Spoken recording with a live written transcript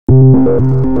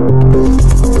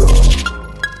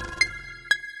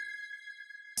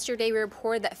Yesterday, we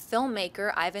reported that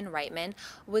filmmaker Ivan Reitman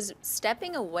was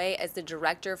stepping away as the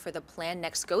director for the planned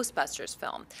next Ghostbusters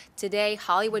film. Today,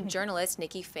 Hollywood journalist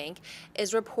Nikki Finke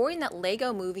is reporting that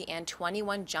Lego Movie and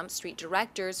 21 Jump Street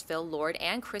directors Phil Lord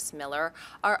and Chris Miller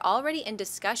are already in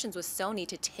discussions with Sony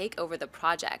to take over the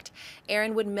project.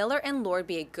 Aaron, would Miller and Lord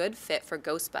be a good fit for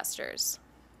Ghostbusters?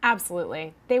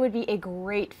 Absolutely. They would be a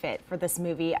great fit for this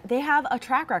movie. They have a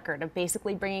track record of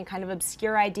basically bringing kind of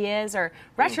obscure ideas or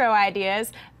retro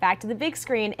ideas back to the big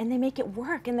screen, and they make it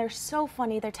work, and they're so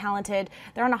funny, they're talented.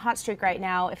 They're on a hot streak right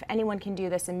now. If anyone can do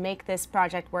this and make this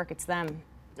project work, it's them.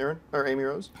 Aaron, or Amy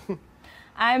Rose?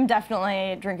 I'm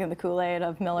definitely drinking the Kool-Aid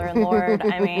of Miller and Lord.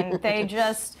 I mean, they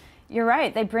just... You're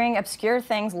right, they bring obscure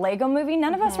things. Lego Movie,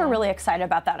 none of us were really excited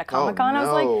about that at Comic-Con. Oh, no.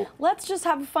 I was like, let's just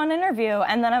have a fun interview.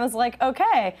 And then I was like,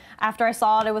 okay. After I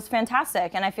saw it, it was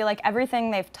fantastic. And I feel like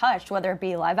everything they've touched, whether it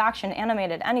be live action,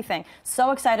 animated, anything,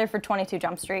 so excited for 22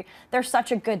 Jump Street. They're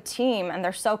such a good team, and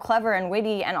they're so clever and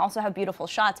witty and also have beautiful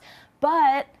shots.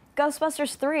 But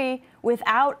Ghostbusters 3,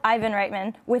 without Ivan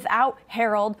Reitman, without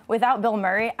Harold, without Bill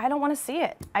Murray, I don't want to see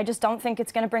it. I just don't think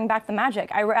it's going to bring back the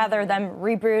magic. I'd rather them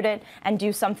reboot it and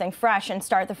do something fresh and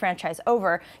start the franchise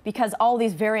over, because all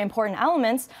these very important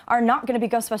elements are not going to be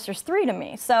Ghostbusters 3 to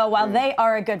me. So while they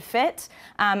are a good fit,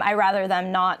 I'd rather them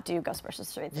not do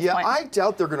Ghostbusters 3 at this point. I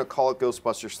doubt they're going to call it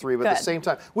Ghostbusters 3, but at the same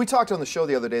time, we talked on the show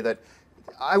the other day that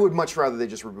I would much rather they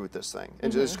just reboot this thing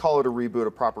and just call it a reboot,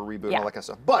 a proper reboot, and all that kind of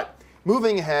stuff. But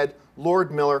moving ahead,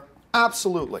 Lord, Miller,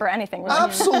 absolutely. For anything, really.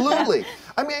 Absolutely.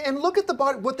 I mean, and look at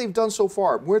what they've done so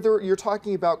far. Whether you're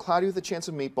talking about Cloudy with a Chance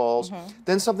of Meatballs,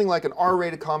 then something like an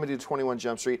R-rated comedy to 21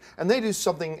 Jump Street, and they do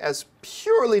something as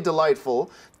purely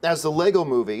delightful as the Lego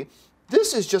Movie.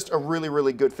 This is just a really,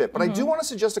 really good fit. But I do want to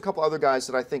suggest a couple other guys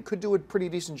that I think could do a pretty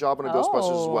decent job on a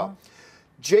Ghostbusters as well.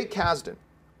 Jake Kasdan,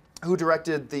 who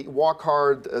directed the Walk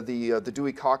Hard, the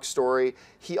Dewey Cox story.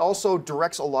 He also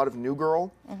directs a lot of New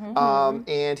Girl,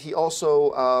 and he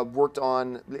also worked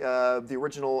on the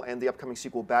original and the upcoming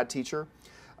sequel, Bad Teacher.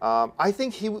 I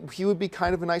think he would be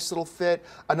kind of a nice little fit.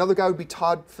 Another guy would be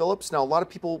Todd Phillips. Now, a lot of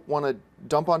people want to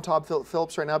dump on Todd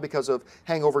Phillips right now because of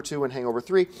Hangover 2 and Hangover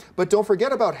 3, but don't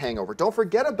forget about Hangover. Don't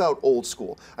forget about Old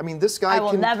School. I mean, this guy I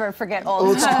will never forget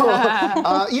Old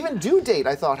School. Even Due Date,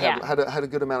 I thought, had a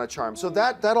good amount of charm. So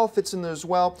that all fits in there as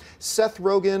well. Seth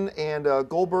Rogen and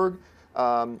Goldberg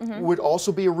would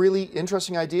also be a really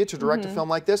interesting idea to direct a film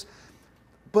like this.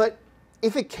 But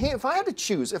if I had to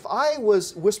choose, if I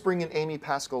was whispering in Amy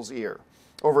Pascal's ear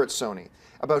over at Sony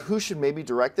about who should maybe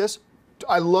direct this,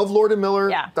 I love Lord and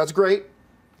Miller. Yeah. That's great.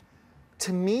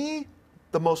 To me,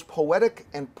 the most poetic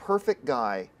and perfect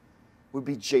guy would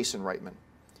be Jason Reitman.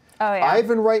 Oh, yeah.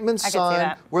 Ivan Reitman's son,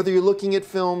 that. whether you're looking at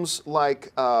films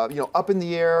like Up in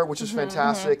the Air, which is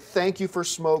fantastic, Thank You for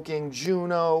Smoking,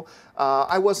 Juno.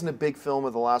 I wasn't a big fan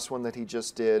of the last one that he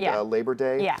just did, Labor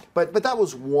Day. Yeah. But that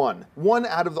was one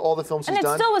out of all the films he's done.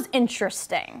 And it still was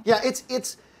interesting. Yeah,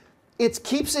 it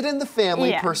keeps it in the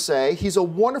family, per se. He's a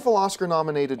wonderful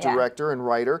Oscar-nominated director and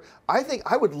writer. I think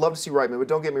I would love to see Reitman, but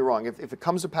don't get me wrong. If it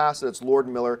comes to pass that it's Lord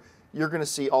and Miller, you're going to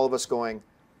see all of us going,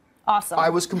 awesome. I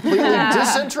was completely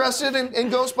disinterested in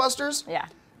Ghostbusters. Yeah.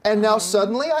 And now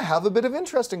suddenly I have a bit of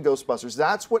interest in Ghostbusters.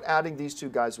 That's what adding these two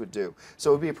guys would do. So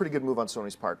it would be a pretty good move on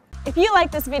Sony's part. If you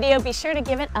like this video, be sure to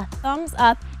give it a thumbs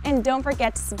up, and don't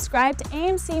forget to subscribe to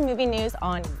AMC Movie News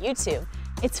on YouTube.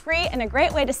 It's free and a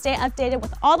great way to stay updated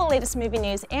with all the latest movie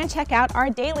news, and check out our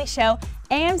daily show,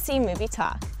 AMC Movie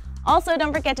Talk. Also,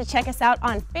 don't forget to check us out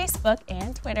on Facebook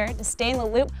and Twitter to stay in the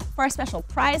loop for our special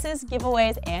prizes,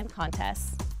 giveaways, and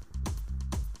contests.